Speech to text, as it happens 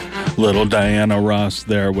Little Diana Ross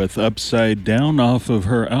there with Upside Down off of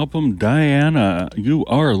her album Diana. You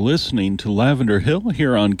are listening to Lavender Hill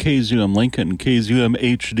here on KZUM Lincoln, KZUM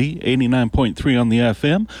HD 89.3 on the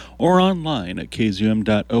FM, or online at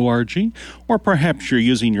kzum.org, or perhaps you're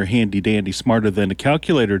using your handy-dandy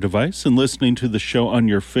smarter-than-a-calculator device and listening to the show on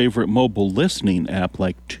your favorite mobile listening app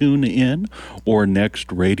like TuneIn or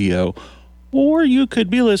Next Radio. Or you could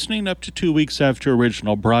be listening up to 2 weeks after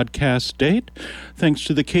original broadcast date, thanks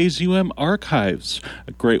to the KZUM archives.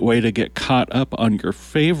 A great way to get caught up on your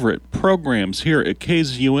favorite programs here at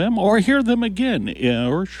KZUM, or hear them again,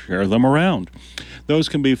 or share them around. Those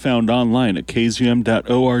can be found online at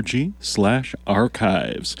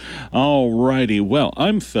kzum.org/archives. All righty. Well,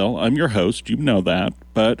 I'm Phil. I'm your host. You know that.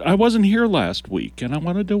 But I wasn't here last week, and I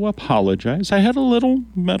wanted to apologize. I had a little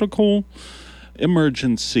medical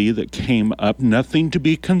emergency that came up. Nothing to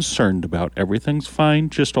be concerned about. Everything's fine.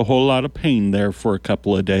 Just a whole lot of pain there for a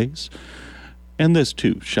couple of days. And this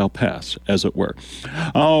too shall pass, as it were.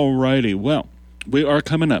 All righty. Well, we are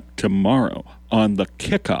coming up tomorrow on the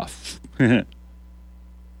kickoff.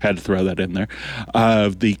 Had to throw that in there.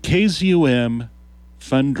 Of the KZUM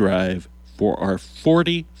Fund Drive for our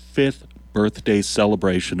 45th birthday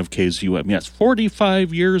celebration of KZUM. Yes,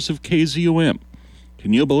 45 years of KZUM.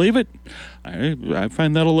 Can you believe it? I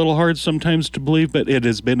find that a little hard sometimes to believe, but it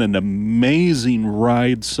has been an amazing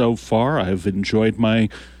ride so far. I've enjoyed my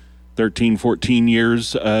 13, 14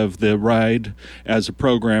 years of the ride as a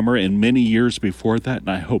programmer and many years before that, and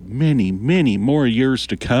I hope many, many more years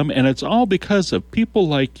to come. And it's all because of people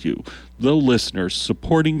like you, the listeners,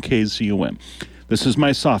 supporting KZUM. This is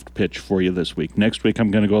my soft pitch for you this week. Next week, I'm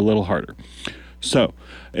going to go a little harder. So,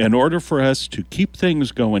 in order for us to keep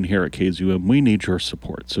things going here at KZUM, we need your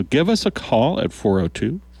support. So give us a call at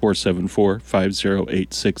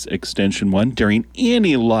 402-474-5086 extension 1 during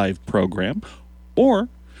any live program, or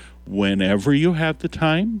whenever you have the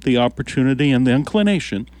time, the opportunity, and the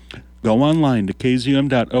inclination, go online to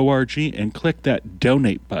kzum.org and click that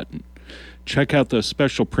donate button. Check out those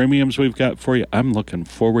special premiums we've got for you. I'm looking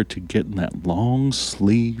forward to getting that long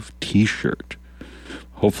sleeve t-shirt.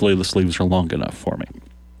 Hopefully the sleeves are long enough for me.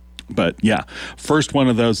 But yeah, first one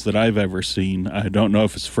of those that I've ever seen. I don't know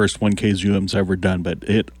if it's the first one KZUM's ever done, but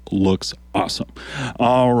it looks awesome.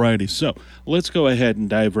 All righty, so let's go ahead and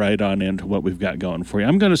dive right on into what we've got going for you.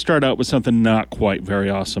 I'm going to start out with something not quite very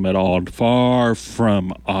awesome at all, far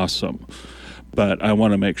from awesome. But I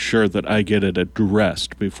want to make sure that I get it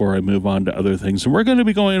addressed before I move on to other things. And we're going to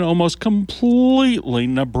be going almost completely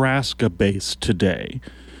Nebraska-based today.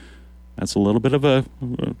 That's a little bit of a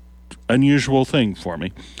unusual thing for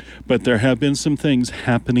me. But there have been some things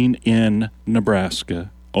happening in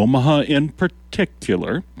Nebraska, Omaha in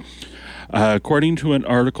particular. According to an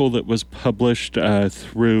article that was published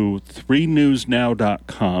through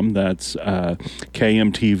 3newsnow.com, that's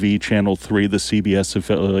KMTV Channel 3, the CBS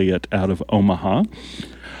affiliate out of Omaha.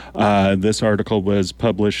 This article was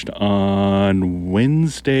published on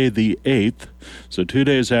Wednesday the 8th, so 2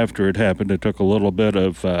 days after it happened. It took a little bit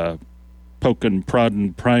of poking,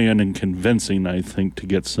 prodding, prying, and convincing, I think, to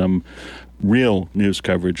get some real news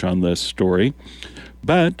coverage on this story.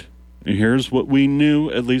 But here's what we knew,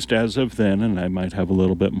 at least as of then, and I might have a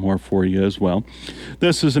little bit more for you as well.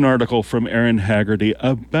 This is an article from Aaron Haggerty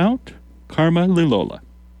about Karma Lilola.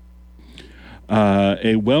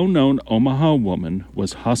 A well-known Omaha woman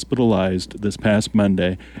was hospitalized this past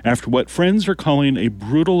Monday after what friends are calling a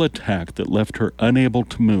brutal attack that left her unable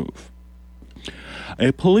to move.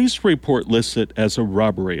 A police report lists it as a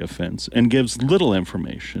robbery offense and gives little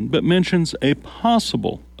information, but mentions a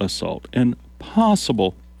possible assault and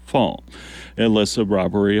possible fall. It lists a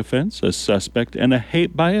robbery offense, a suspect, and a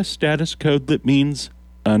hate bias status code that means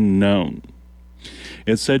unknown.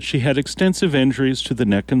 It said she had extensive injuries to the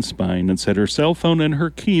neck and spine and said her cell phone and her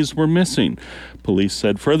keys were missing. Police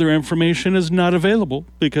said further information is not available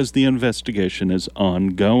because the investigation is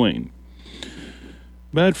ongoing.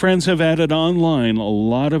 But friends have added online a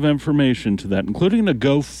lot of information to that, including a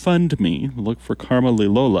GoFundMe. Look for Karma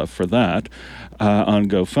Lilola for that on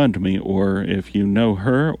GoFundMe, or if you know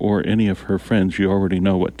her or any of her friends, you already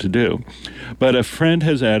know what to do. But a friend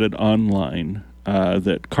has added online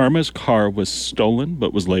that Karma's car was stolen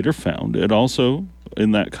but was later found. It also,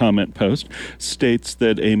 in that comment post, states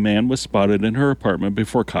that a man was spotted in her apartment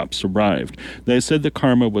before cops arrived. They said that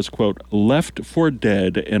Karma was, quote, left for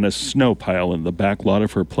dead in a snow pile in the back lot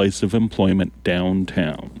of her place of employment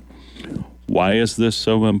downtown. Why is this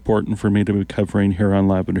so important for me to be covering here on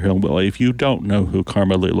Lavender Hill? Well, if you don't know who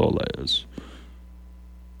Karma Lilola is,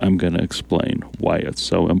 I'm going to explain why it's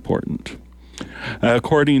so important.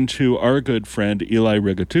 According to our good friend Eli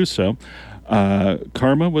Rigatuso,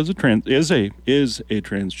 Karma is a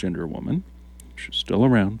transgender woman. She's still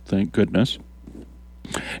around, thank goodness.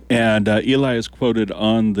 And Eli is quoted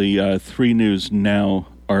on the 3 News Now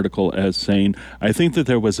article as saying, "I think that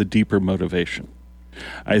there was a deeper motivation.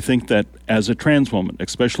 I think that as a trans woman,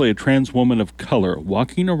 especially a trans woman of color,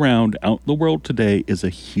 walking around out in the world today is a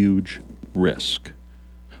huge risk.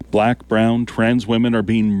 Black, brown, trans women are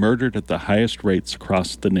being murdered at the highest rates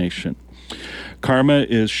across the nation. Karma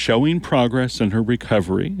is showing progress in her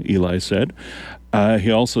recovery," Eli said. He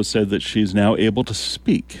also said that she's now able to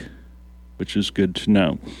speak, which is good to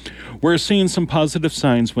know. "We're seeing some positive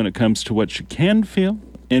signs when it comes to what she can feel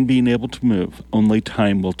and being able to move. Only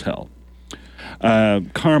time will tell."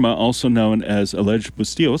 Karma, also known as Alleged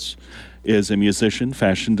Bustillos, is a musician,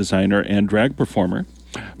 fashion designer, and drag performer.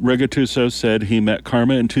 Regatuso said he met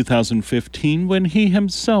Karma in 2015 when he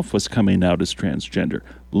himself was coming out as transgender.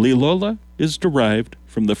 Lilola is derived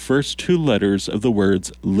from the first 2 letters of the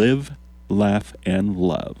words live, laugh, and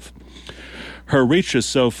love. "Her reach is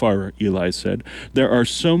so far," Eli said. "There are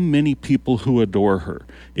so many people who adore her.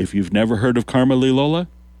 If you've never heard of Karma Lilola,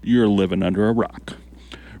 you're living under a rock."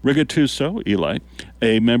 Regatuso, Eli,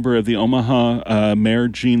 a member of the Omaha Mayor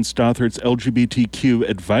Gene Stothart's LGBTQ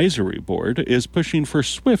advisory board, is pushing for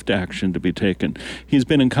swift action to be taken. He's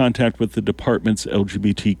been in contact with the department's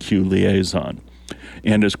LGBTQ liaison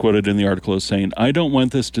and is quoted in the article as saying, "I don't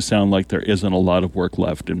want this to sound like there isn't a lot of work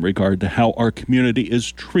left in regard to how our community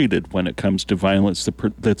is treated when it comes to violence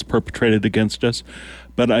that's perpetrated against us,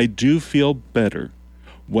 but I do feel better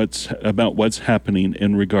about what's happening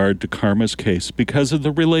in regard to Karma's case because of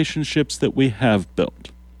the relationships that we have built."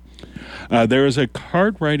 There is a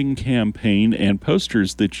card writing campaign and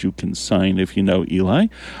posters that you can sign if you know Eli,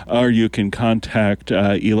 or you can contact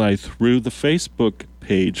Eli through the Facebook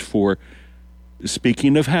page for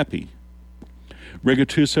Speaking of Happy.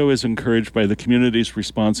 Regatuso is encouraged by the community's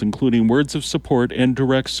response, including words of support and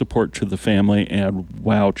direct support to the family. And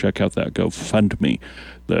wow, check out that GoFundMe,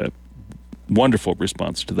 the wonderful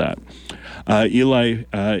response to that. Eli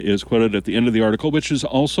is quoted at the end of the article, which is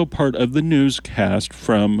also part of the newscast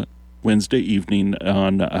from Wednesday evening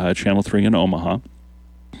on Channel 3 in Omaha.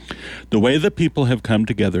 "The way that people have come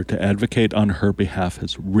together to advocate on her behalf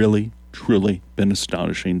has really, truly been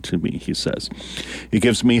astonishing to me," he says. "It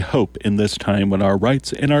gives me hope in this time when our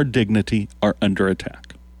rights and our dignity are under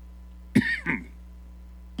attack."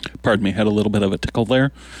 Pardon me, had a little bit of a tickle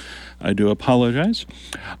there. I do apologize.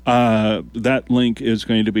 That link is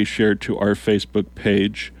going to be shared to our Facebook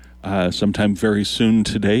page sometime very soon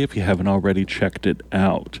today if you haven't already checked it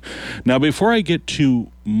out. Now, before I get to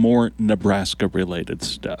more Nebraska-related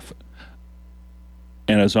stuff,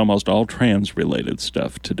 and it's almost all trans-related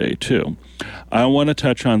stuff today, too, I want to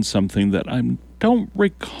touch on something that I don't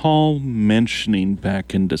recall mentioning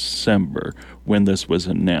back in December when this was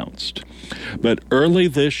announced. But early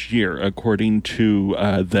this year, according to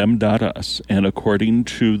them.us and according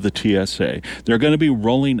to the TSA, they're going to be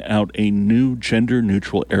rolling out a new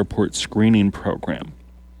gender-neutral airport screening program.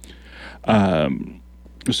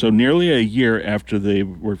 So nearly a year after they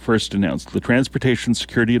were first announced, the Transportation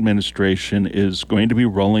Security Administration is going to be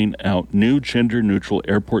rolling out new gender-neutral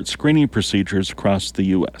airport screening procedures across the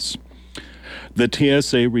U.S. The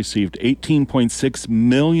TSA received $18.6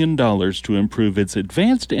 million to improve its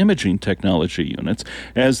advanced imaging technology units,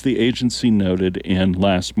 as the agency noted in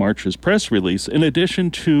last March's press release. In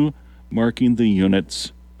addition to making the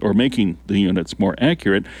units more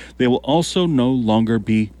accurate, they will also no longer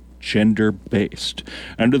be gender-based.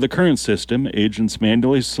 Under the current system, agents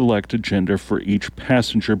manually select a gender for each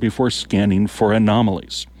passenger before scanning for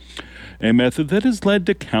anomalies, a method that has led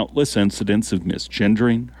to countless incidents of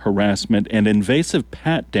misgendering, harassment, and invasive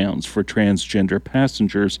pat-downs for transgender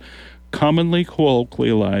passengers, commonly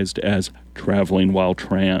colloquialized as traveling while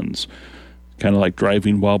trans. Kind of like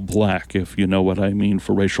driving while black, if you know what I mean,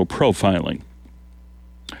 for racial profiling.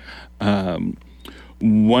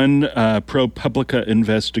 One ProPublica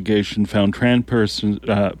investigation found trans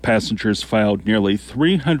passengers filed nearly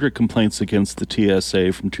 300 complaints against the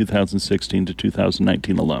TSA from 2016 to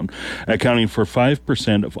 2019 alone, accounting for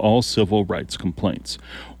 5% of all civil rights complaints.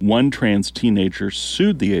 One trans teenager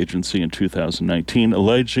sued the agency in 2019,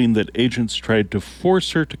 alleging that agents tried to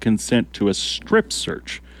force her to consent to a strip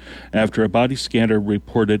search after a body scanner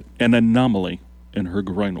reported an anomaly in her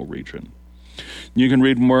groinal region. You can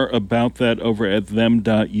read more about that over at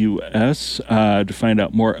them.us to find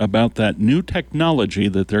out more about that new technology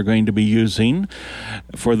that they're going to be using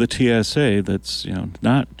for the TSA that's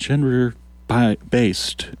not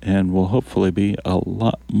gender-based and will hopefully be a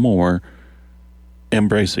lot more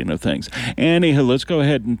embracing of things. Anyhow, let's go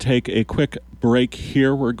ahead and take a quick break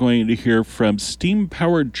here, we're going to hear from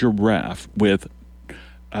Steam-Powered Giraffe with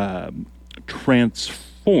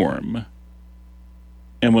Transform.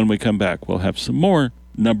 And when we come back, we'll have some more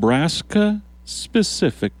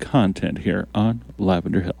Nebraska-specific content here on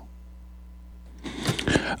Lavender Hill.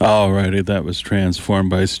 Alrighty, that was Transformed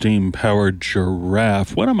by Steam-Powered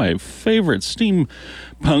Giraffe, one of my favorite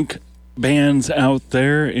steampunk bands out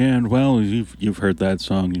there, and well, you've heard that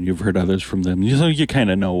song and you've heard others from them, so you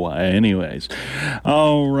kind of know why anyways.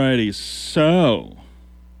 Alrighty, so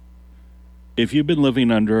if you've been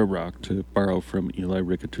living under a rock, to borrow from Eli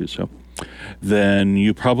Ricatuso, then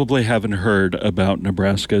you probably haven't heard about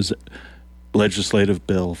Nebraska's Legislative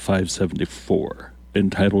Bill 574,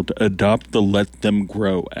 entitled Adopt the Let Them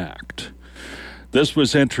Grow Act. This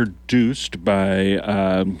was introduced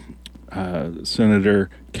by Senator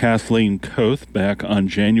Kathleen Koth back on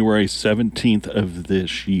January 17th of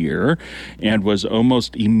this year, and was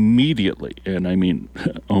almost immediately, and I mean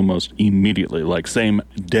almost immediately, like same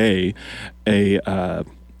day,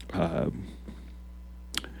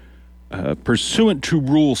 pursuant to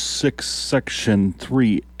Rule 6, Section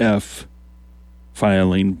 3F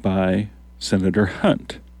filing by Senator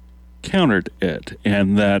Hunt, countered it,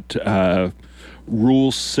 and that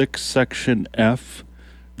Rule 6, Section F,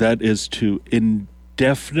 that is to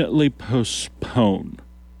indefinitely postpone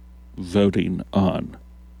voting on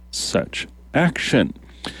such action.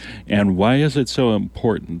 And why is it so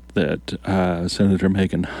important that Senator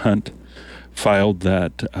Megan Hunt filed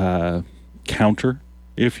that counter,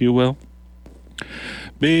 if you will?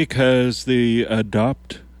 Because the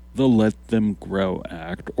Adopt the Let Them Grow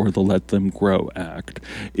Act, or the Let Them Grow Act,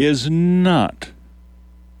 is not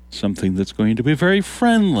something that's going to be very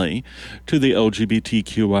friendly to the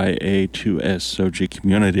LGBTQIA2SOG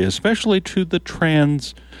community, especially to the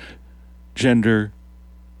transgender,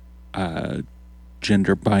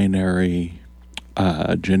 gender binary,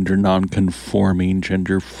 gender nonconforming,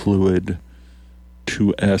 gender fluid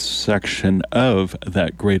 2S section of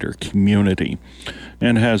that greater community,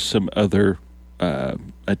 and has some other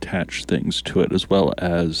attached things to it, as well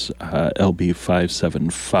as LB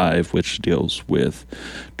 575, which deals with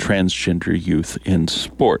transgender youth in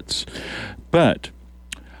sports. But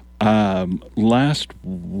last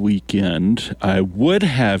weekend, I would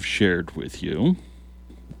have shared with you,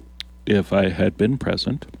 if I had been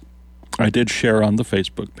present, I did share on the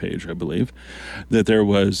Facebook page, I believe, that there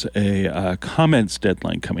was a comments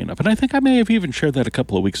deadline coming up. And I think I may have even shared that a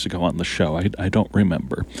couple of weeks ago on the show. I don't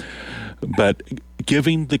remember. But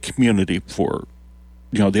giving the community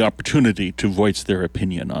the opportunity to voice their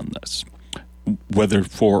opinion on this, whether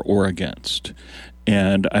for or against.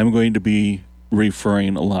 And I'm going to be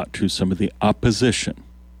referring a lot to some of the opposition.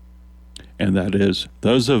 And that is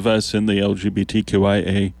those of us in the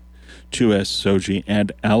LGBTQIA 2S, SOGI,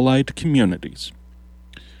 and allied communities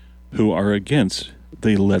who are against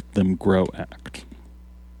the Let Them Grow Act.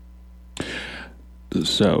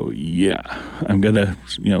 So, yeah, I'm going to,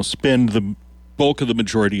 spend the bulk of the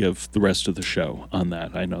majority of the rest of the show on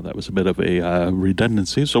that. I know that was a bit of a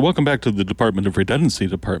redundancy. So welcome back to the Department of Redundancy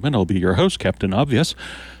Department. I'll be your host, Captain Obvious.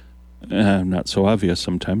 Not so obvious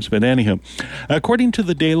sometimes, but anywho. According to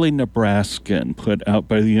the Daily Nebraskan, put out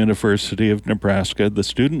by the University of Nebraska, the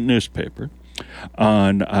student newspaper,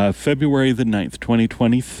 on February the 9th,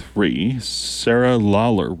 2023, Sarah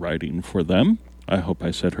Lawler writing for them. I hope I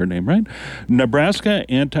said her name right. Nebraska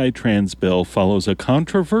anti-trans bill follows a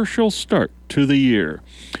controversial start to the year.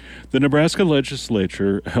 The Nebraska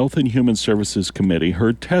Legislature Health and Human Services Committee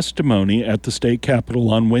heard testimony at the state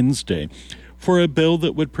capitol on Wednesday for a bill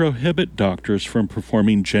that would prohibit doctors from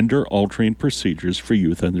performing gender-altering procedures for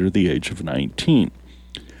youth under the age of 19.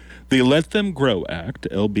 The Let Them Grow Act,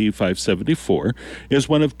 LB 574, is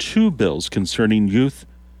one of two bills concerning youth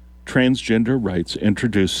transgender rights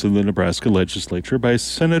introduced to the Nebraska legislature by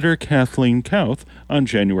Senator Kathleen Koth on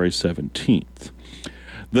January 17th.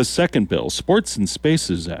 The second bill, Sports and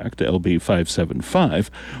Spaces Act, LB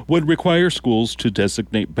 575, would require schools to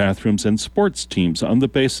designate bathrooms and sports teams on the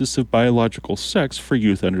basis of biological sex for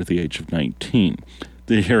youth under the age of 19.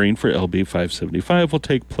 The hearing for LB 575 will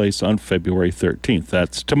take place on February 13th.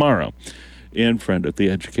 That's tomorrow, in front of the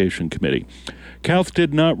Education Committee. Koth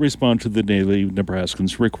did not respond to the Daily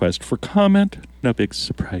Nebraskan's request for comment. No big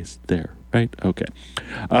surprise there, right? Okay.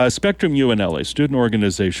 Spectrum UNL, a student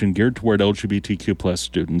organization geared toward LGBTQ plus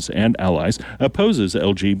students and allies, opposes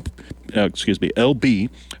LB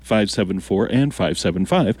 574 and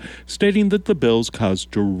 575, stating that the bills cause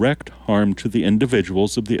direct harm to the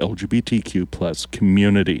individuals of the LGBTQ plus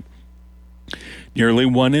community. Nearly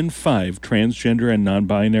 1 in 5 transgender and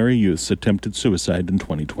non-binary youths attempted suicide in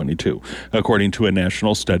 2022, according to a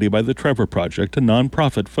national study by the Trevor Project, a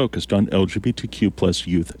nonprofit focused on LGBTQ plus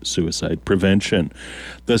youth suicide prevention.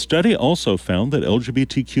 The study also found that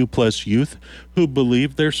LGBTQ plus youth who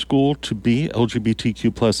believe their school to be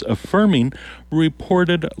LGBTQ plus affirming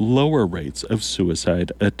reported lower rates of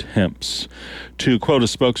suicide attempts. To quote a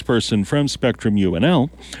spokesperson from Spectrum UNL,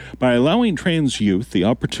 by allowing trans youth the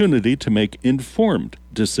opportunity to make informed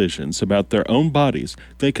decisions about their own bodies,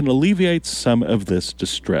 they can alleviate some of this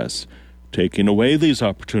distress. Taking away these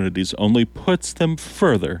opportunities only puts them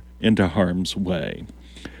further into harm's way.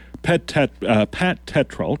 Pat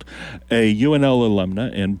Tetrault, a UNL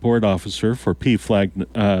alumna and board officer for PFLAG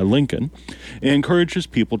Lincoln, encourages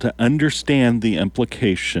people to understand the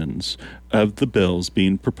implications of the bills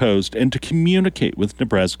being proposed and to communicate with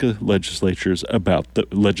Nebraska legislators about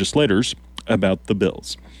the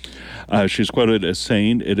bills. She's quoted as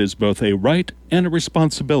saying, "It is both a right and a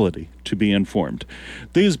responsibility to be informed."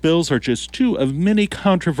 These bills are just two of many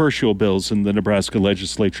controversial bills in the Nebraska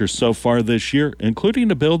legislature so far this year,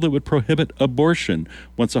 including a bill that would prohibit abortion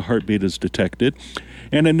once a heartbeat is detected,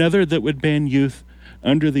 and another that would ban youth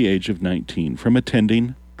under the age of 19 from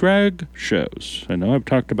attending drag shows. I know I've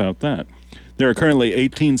talked about that. There are currently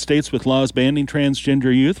 18 states with laws banning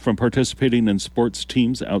transgender youth from participating in sports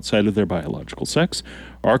teams outside of their biological sex.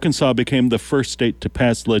 Arkansas became the first state to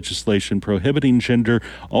pass legislation prohibiting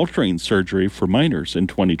gender-altering surgery for minors in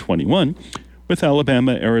 2021, with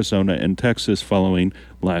Alabama, Arizona, and Texas following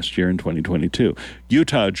last year in 2022.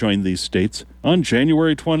 Utah joined these states on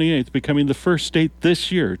January 28th, becoming the first state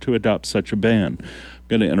this year to adopt such a ban. I'm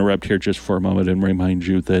going to interrupt here just for a moment and remind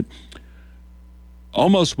you that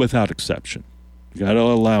almost without exception, you got to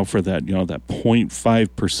allow for that, that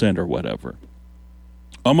 0.5% or whatever.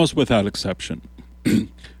 Almost without exception,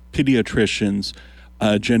 pediatricians,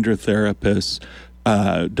 gender therapists,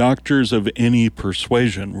 doctors of any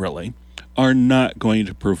persuasion, really, are not going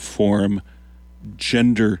to perform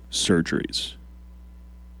gender surgeries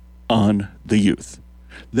on the youth.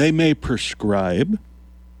 They may prescribe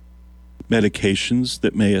medications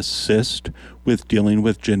that may assist with dealing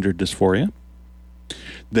with gender dysphoria.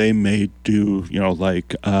 They may do, puberty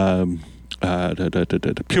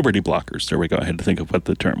blockers. There we go. I had to think of what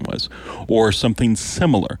the term was. Or something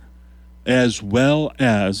similar. As well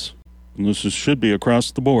as, and this should be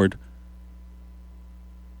across the board,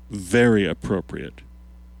 very appropriate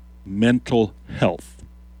mental health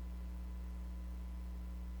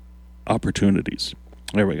opportunities.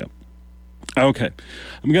 There we go. Okay.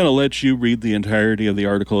 I'm going to let you read the entirety of the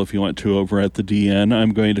article if you want to over at the DN.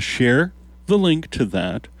 I'm going to share the link to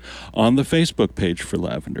that on the Facebook page for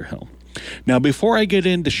Lavender Hill. Now, before I get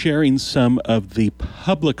into sharing some of the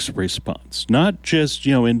public's response, not just,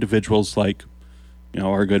 individuals like,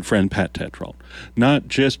 our good friend Pat Tetrault, not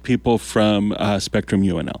just people from Spectrum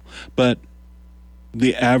UNL, but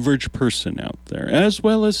the average person out there, as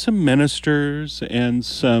well as some ministers and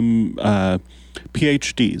some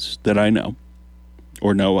PhDs that I know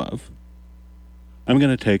or know of, I'm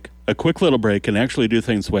going to take a quick little break and actually do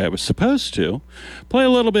things the way I was supposed to, play a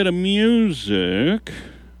little bit of music,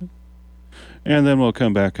 and then we'll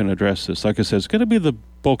come back and address this. Like I said, it's going to be the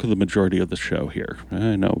bulk of the majority of the show here.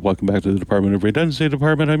 I know. Welcome back to the Department of Redundancy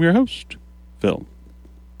Department. I'm your host, Phil.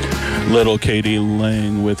 Little Katie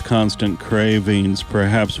Lang with Constant Cravings,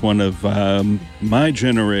 perhaps one of my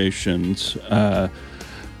generation's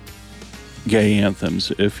gay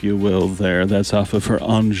anthems, if you will, there. That's off of her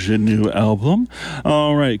Ingenue album.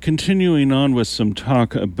 All right, continuing on with some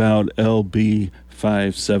talk about LB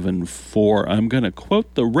 574. I'm going to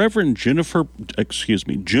quote the Reverend Juniper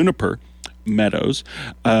Meadows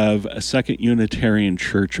of Second Unitarian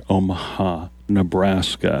Church, Omaha,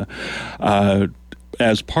 Nebraska.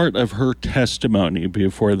 As part of her testimony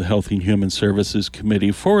before the Health and Human Services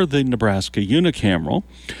Committee for the Nebraska Unicameral,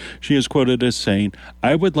 she is quoted as saying,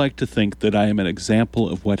 "I would like to think that I am an example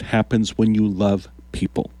of what happens when you love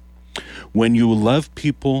people. When you love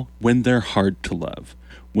people when they're hard to love.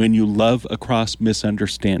 When you love across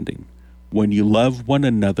misunderstanding. When you love one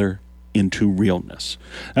another into realness."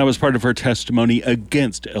 That was part of her testimony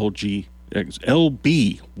against LB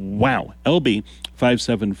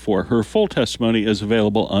 574. Her full testimony is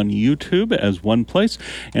available on YouTube as one place,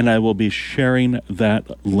 and I will be sharing that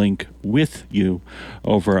link with you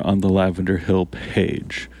over on the Lavender Hill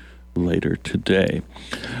page later today.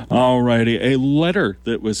 Alrighty, a letter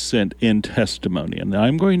that was sent in testimony, and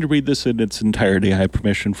I'm going to read this in its entirety. I have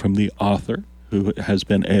permission from the author, who has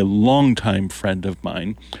been a longtime friend of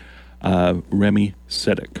mine, Remy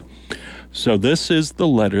Siddick. So this is the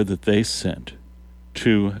letter that they sent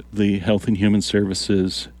to the Health and Human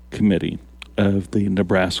Services Committee of the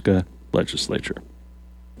Nebraska Legislature.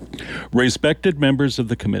 Respected members of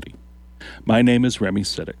the committee, my name is Remy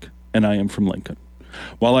Siddick, and I am from Lincoln.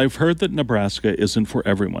 While I've heard that Nebraska isn't for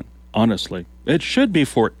everyone, honestly, it should be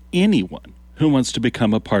for anyone who wants to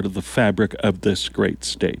become a part of the fabric of this great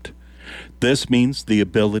state. This means the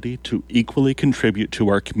ability to equally contribute to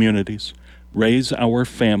our communities, raise our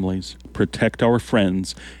families, protect our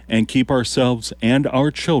friends, and keep ourselves and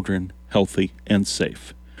our children healthy and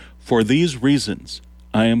safe. For these reasons,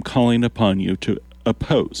 I am calling upon you to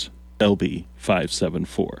oppose LB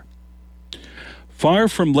 574. Far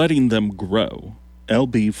from letting them grow,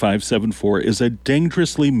 LB 574 is a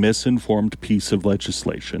dangerously misinformed piece of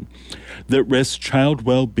legislation that risks child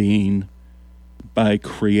well-being by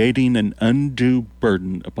creating an undue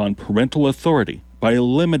burden upon parental authority by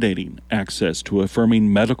eliminating access to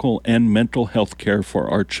affirming medical and mental health care for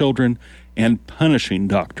our children and punishing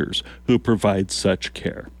doctors who provide such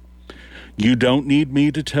care. You don't need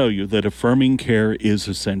me to tell you that affirming care is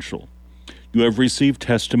essential. You have received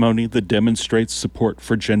testimony that demonstrates support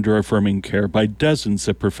for gender-affirming care by dozens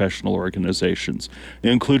of professional organizations,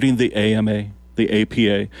 including the AMA, the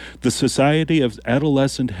APA, the Society of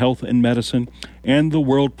Adolescent Health and Medicine, and the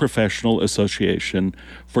World Professional Association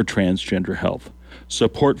for Transgender Health.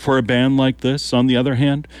 Support for a ban like this, on the other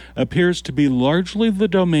hand, appears to be largely the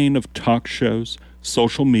domain of talk shows,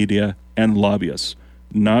 social media, and lobbyists,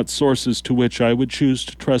 not sources to which I would choose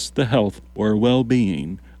to trust the health or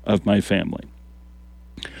well-being of my family.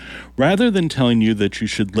 Rather than telling you that you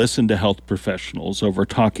should listen to health professionals over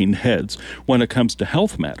talking heads when it comes to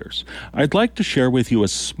health matters, I'd like to share with you a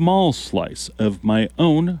small slice of my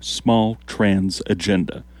own small trans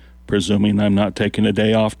agenda, presuming I'm not taking a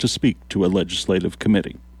day off to speak to a legislative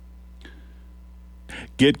committee.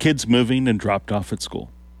 Get kids moving and dropped off at school.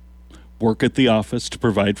 Work at the office to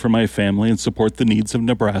provide for my family and support the needs of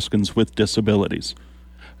Nebraskans with disabilities.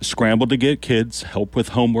 Scramble to get kids help with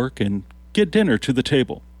homework and get dinner to the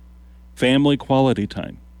table. Family quality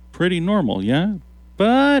time. Pretty normal, yeah?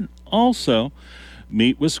 But also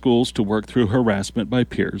meet with schools to work through harassment by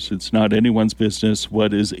peers. It's not anyone's business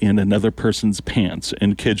what is in another person's pants,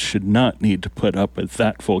 and kids should not need to put up with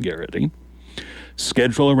that vulgarity.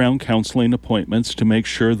 Schedule around counseling appointments to make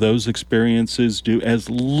sure those experiences do as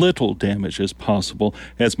little damage as possible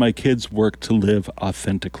as my kids work to live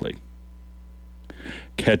authentically.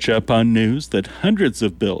 Catch up on news that hundreds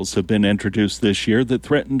of bills have been introduced this year that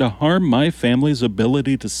threaten to harm my family's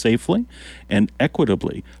ability to safely and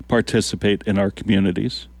equitably participate in our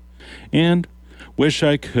communities. And wish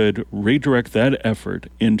I could redirect that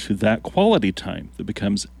effort into that quality time that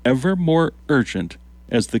becomes ever more urgent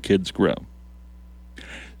as the kids grow.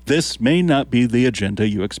 This may not be the agenda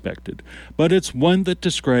you expected, but it's one that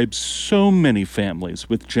describes so many families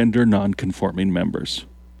with gender nonconforming members.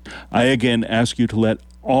 I again ask you to let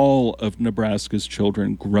all of Nebraska's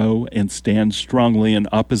children grow and stand strongly in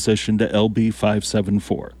opposition to LB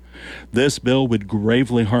 574. This bill would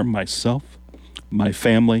gravely harm myself, my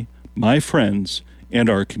family, my friends, and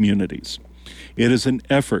our communities. It is an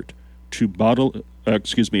affront to bodily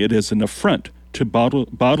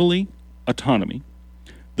autonomy,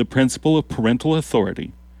 the principle of parental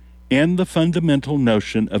authority, and the fundamental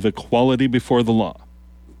notion of equality before the law.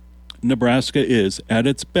 Nebraska is at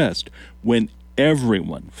its best when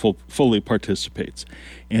everyone fully participates,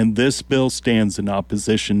 and this bill stands in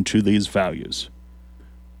opposition to these values.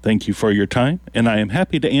 Thank you for your time, and I am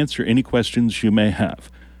happy to answer any questions you may have.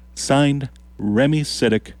 Signed, Remy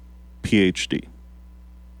Siddick, Ph.D.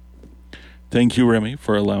 Thank you, Remy,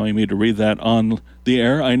 for allowing me to read that on the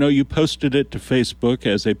air. I know you posted it to Facebook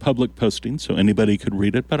as a public posting, so anybody could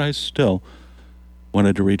read it, but I still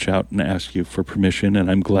wanted to reach out and ask you for permission, and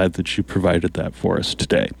I'm glad that you provided that for us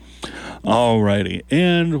today. All righty,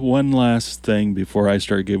 and one last thing before I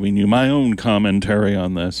start giving you my own commentary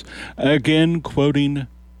on this. Again, quoting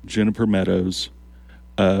Juniper Meadows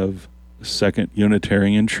of Second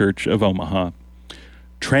Unitarian Church of Omaha,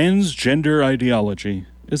 transgender ideology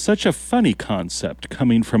is such a funny concept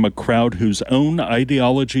coming from a crowd whose own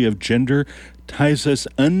ideology of gender ties us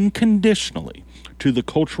unconditionally to the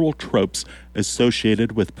cultural tropes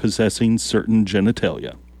associated with possessing certain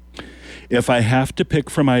genitalia. If I have to pick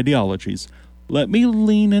from ideologies, let me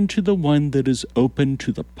lean into the one that is open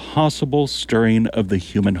to the possible stirring of the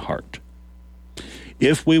human heart.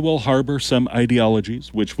 If we will harbor some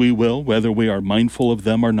ideologies, which we will, whether we are mindful of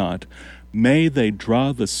them or not, may they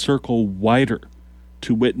draw the circle wider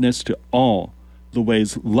to witness to all the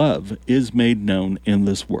ways love is made known in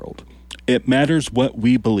this world. It matters what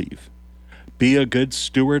we believe. Be a good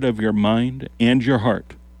steward of your mind and your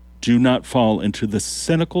heart. Do not fall into the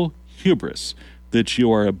cynical hubris that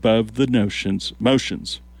you are above the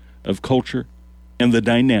motions of culture and the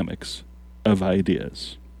dynamics of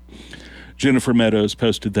ideas. Jennifer Meadows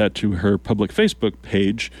posted that to her public Facebook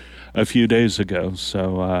page a few days ago,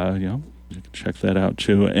 so you can check that out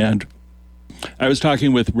too. And I was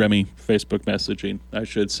talking with Remy, Facebook messaging, I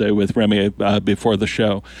should say, with Remy before the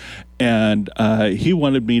show, and he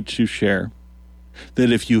wanted me to share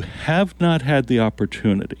that if you have not had the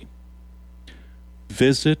opportunity,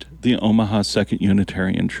 visit the Omaha Second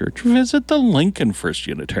Unitarian Church, visit the Lincoln First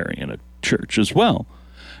Unitarian Church as well.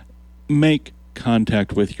 Make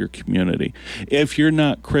contact with your community. If you're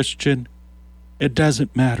not Christian, it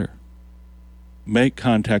doesn't matter. Make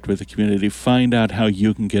contact with the community. Find out how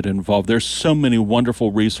you can get involved. There's so many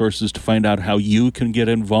wonderful resources to find out how you can get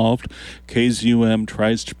involved. KZUM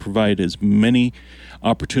tries to provide as many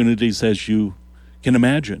opportunities as you can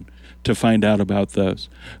imagine to find out about those.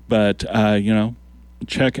 But,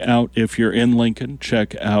 check out, if you're in Lincoln,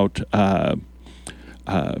 check out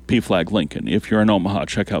PFLAG Lincoln. If you're in Omaha,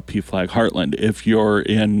 check out PFLAG Heartland. If you're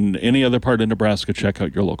in any other part of Nebraska, check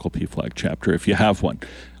out your local PFLAG chapter if you have one,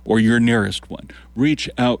 or your nearest one. Reach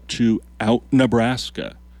out to Out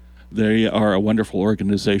Nebraska. They are a wonderful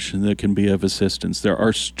organization that can be of assistance. There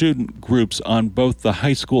are student groups on both the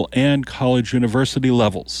high school and college university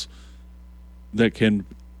levels that can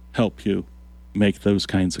help you make those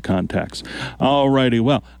kinds of contacts. All righty,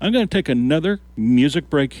 well, I'm going to take another music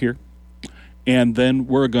break here, and then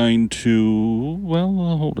we're going to,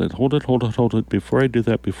 hold it. Before I do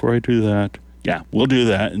that. Yeah, we'll do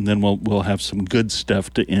that, and then we'll have some good stuff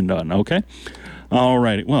to end on, okay? All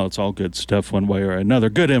righty. Well, it's all good stuff one way or another.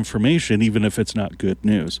 Good information, even if it's not good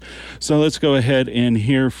news. So let's go ahead and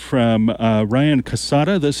hear from Ryan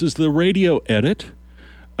Casada. This is the radio edit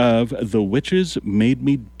of The Witches Made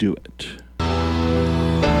Me Do It.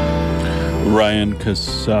 Ryan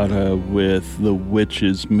Casada with The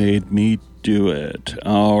Witches Made Me Do It.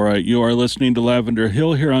 All right, you are listening to Lavender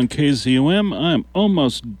Hill here on KZUM. I'm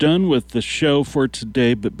almost done with the show for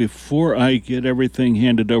today, but before I get everything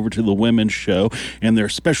handed over to the Women's Show and their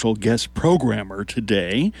special guest programmer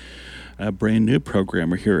today, a brand new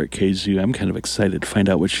programmer here at KZUM. I'm kind of excited to find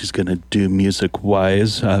out what she's going to do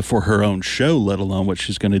music-wise for her own show, let alone what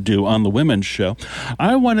she's going to do on the Women's Show.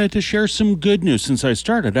 I wanted to share some good news since I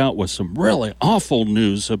started out with some really awful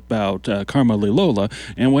news about Carmeli Lola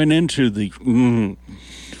and went into the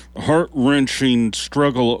heart-wrenching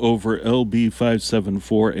struggle over LB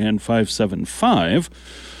 574 and 575.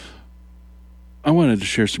 I wanted to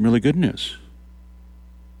share some really good news.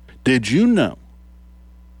 Did you know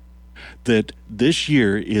that this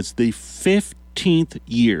year is the 15th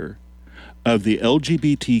year of the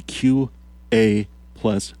LGBTQA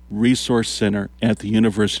plus Resource Center at the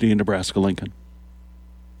University of Nebraska-Lincoln?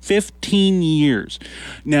 15 years.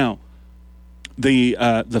 Now, the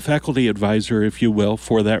faculty advisor, if you will,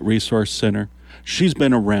 for that Resource Center, she's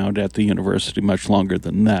been around at the university much longer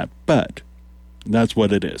than that, but that's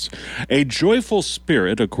what it is. A joyful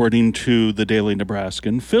spirit, according to the Daily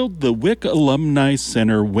Nebraskan, filled the WIC Alumni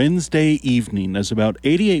Center Wednesday evening as about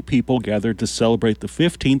 88 people gathered to celebrate the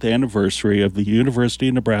 15th anniversary of the University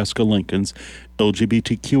of Nebraska-Lincoln's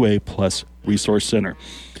LGBTQA plus Resource Center.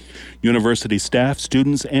 University staff,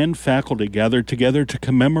 students, and faculty gathered together to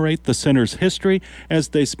commemorate the center's history as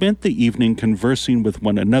they spent the evening conversing with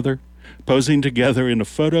one another, posing together in a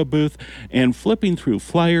photo booth, and flipping through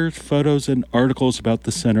flyers, photos, and articles about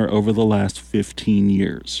the center over the last 15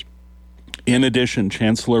 years. In addition,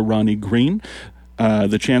 Chancellor Ronnie Green,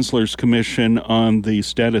 the Chancellor's Commission on the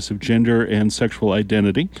Status of Gender and Sexual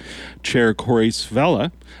Identity, Chair Corey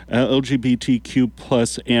Svella, LGBTQ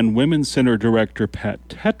plus and Women's Center Director Pat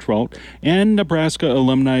Tetrault, and Nebraska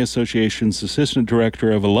Alumni Association's Assistant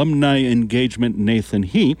Director of Alumni Engagement Nathan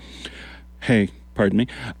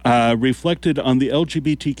reflected on the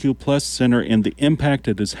LGBTQ plus center and the impact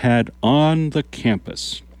it has had on the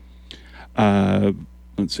campus.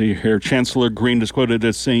 Let's see here. Chancellor Green is quoted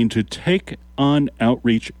as saying, to take on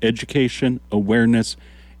outreach, education, awareness,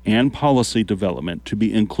 and policy development, to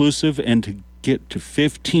be inclusive, and to get to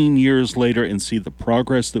 15 years later and see the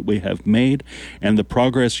progress that we have made and the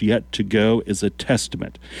progress yet to go is a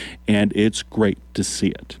testament, and it's great to see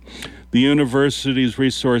it. The university's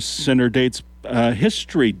Resource Center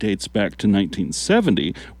history dates back to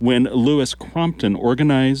 1970 when Lewis Crompton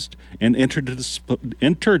organized an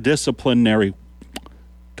interdisciplinary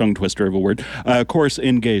tongue twister of a word, course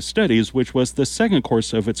in gay studies, which was the second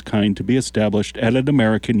course of its kind to be established at an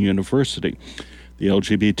American university. The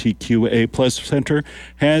LGBTQA plus Center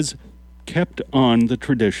has kept on the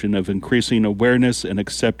tradition of increasing awareness and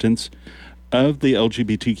acceptance of the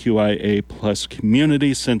LGBTQIA plus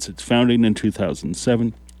community since its founding in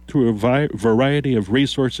 2007 through a variety of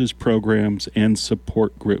resources, programs, and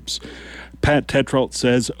support groups. Pat Tetrault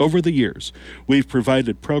says, over the years, we've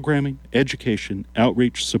provided programming, education,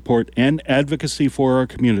 outreach, support, and advocacy for our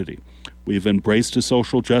community. We've embraced a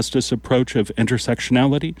social justice approach of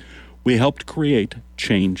intersectionality. We helped create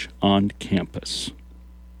change on campus.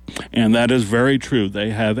 And that is very true. They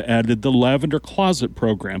have added the Lavender Closet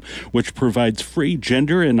program, which provides free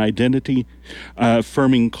gender and identity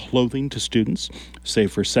affirming clothing to students,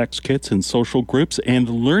 safer sex kits in social groups, and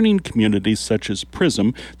learning communities such as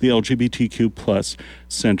PRISM. The LGBTQ plus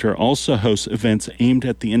center also hosts events aimed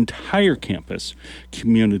at the entire campus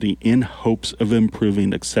community in hopes of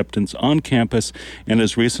improving acceptance on campus, and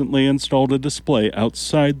has recently installed a display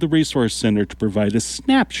outside the resource center to provide a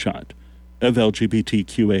snapshot of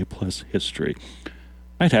LGBTQA plus history.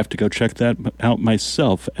 I'd have to go check that out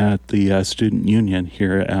myself at the Student Union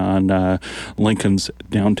here on Lincoln's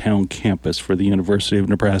downtown campus for the University of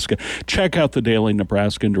Nebraska. Check out the Daily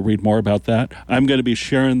Nebraskan to read more about that. I'm going to be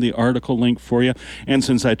sharing the article link for you. And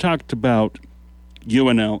since I talked about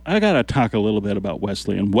UNL, I got to talk a little bit about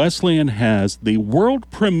Wesleyan. Wesleyan has the world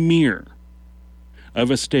premiere of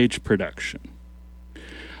a stage production.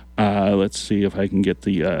 Let's see if I can get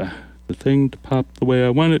the thing to pop the way I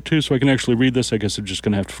want it to so I can actually read this. I guess I'm just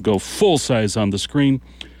going to have to go full size on the screen.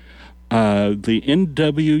 The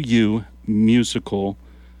NWU musical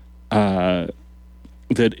that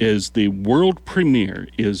is the world premiere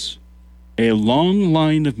is A Long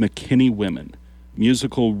Line of McKinney Women,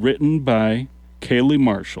 musical written by Kaylee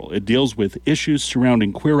Marshall. It deals with issues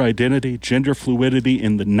surrounding queer identity, gender fluidity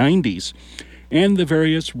in the 90s, and the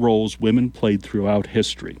various roles women played throughout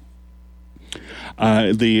history.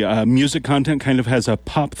 The music content kind of has a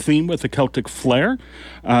pop theme with a Celtic flair,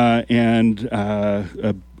 and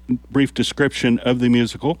a brief description of the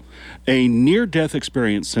musical. A near-death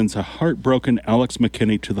experience sends a heartbroken Alex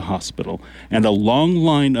McKinney to the hospital, and a long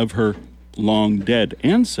line of her long-dead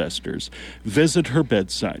ancestors visit her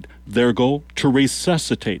bedside. Their goal, to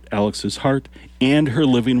resuscitate Alex's heart and her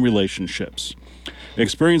living relationships.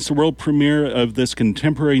 Experience the world premiere of this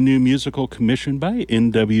contemporary new musical commissioned by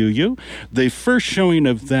NWU. The first showing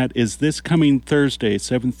of that is this coming Thursday,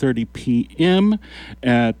 7:30 p.m.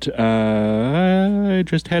 at, I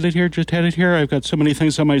just had it here. I've got so many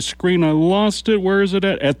things on my screen, I lost it. Where is it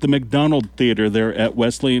at? At the McDonald Theater there at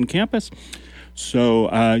Wesleyan campus. So,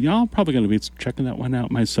 y'all probably going to be checking that one out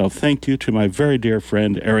myself. Thank you to my very dear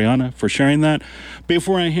friend Ariana for sharing that.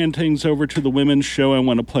 Before I hand things over to the women's show, I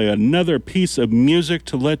want to play another piece of music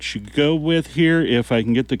to let you go with here. If I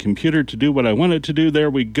can get the computer to do what I want it to do, there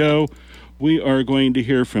we go. We are going to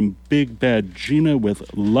hear from Big Bad Gina with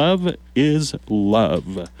Love is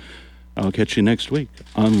Love. I'll catch you next week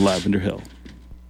on Lavender Hill.